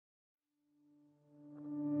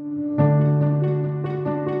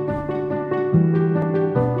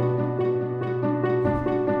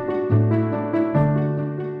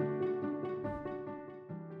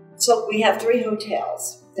So we have 3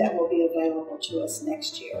 hotels that will be available to us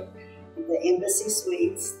next year. The Embassy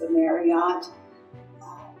Suites, the Marriott,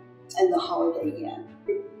 and the Holiday Inn.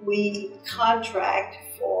 We contract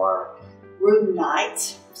for room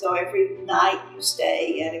nights, so every night you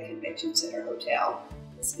stay at a convention center hotel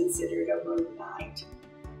is considered a room night.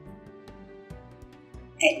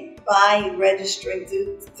 And by registering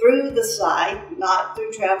through the site, not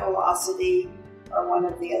through Travelocity or one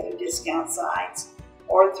of the other discount sites,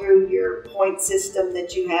 or through your point system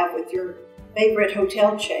that you have with your favorite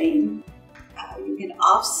hotel chain, you can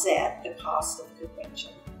offset the cost of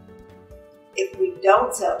convention. If we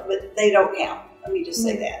don't sell, but they don't count. Let me just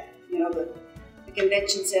say that. You know, the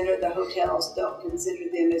convention center, the hotels don't consider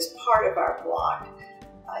them as part of our block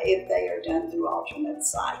if they are done through alternate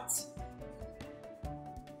sites.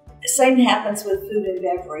 The same happens with food and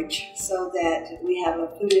beverage, so that we have a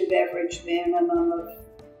food and beverage minimum of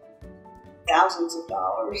thousands of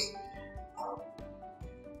dollars.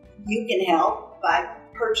 You can help by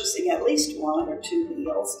purchasing at least 1 or 2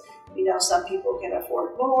 meals. We know some people can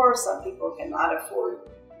afford more, some people cannot afford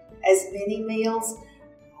as many meals,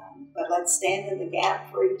 but let's stand in the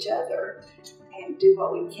gap for each other and do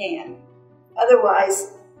what we can.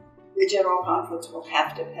 Otherwise, the general conference will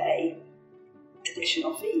have to pay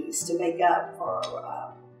additional fees to make up for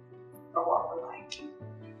what we're lacking.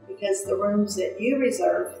 Because the rooms that you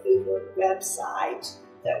reserve through the website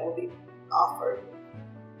that will be offered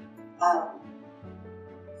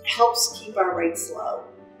helps keep our rates low.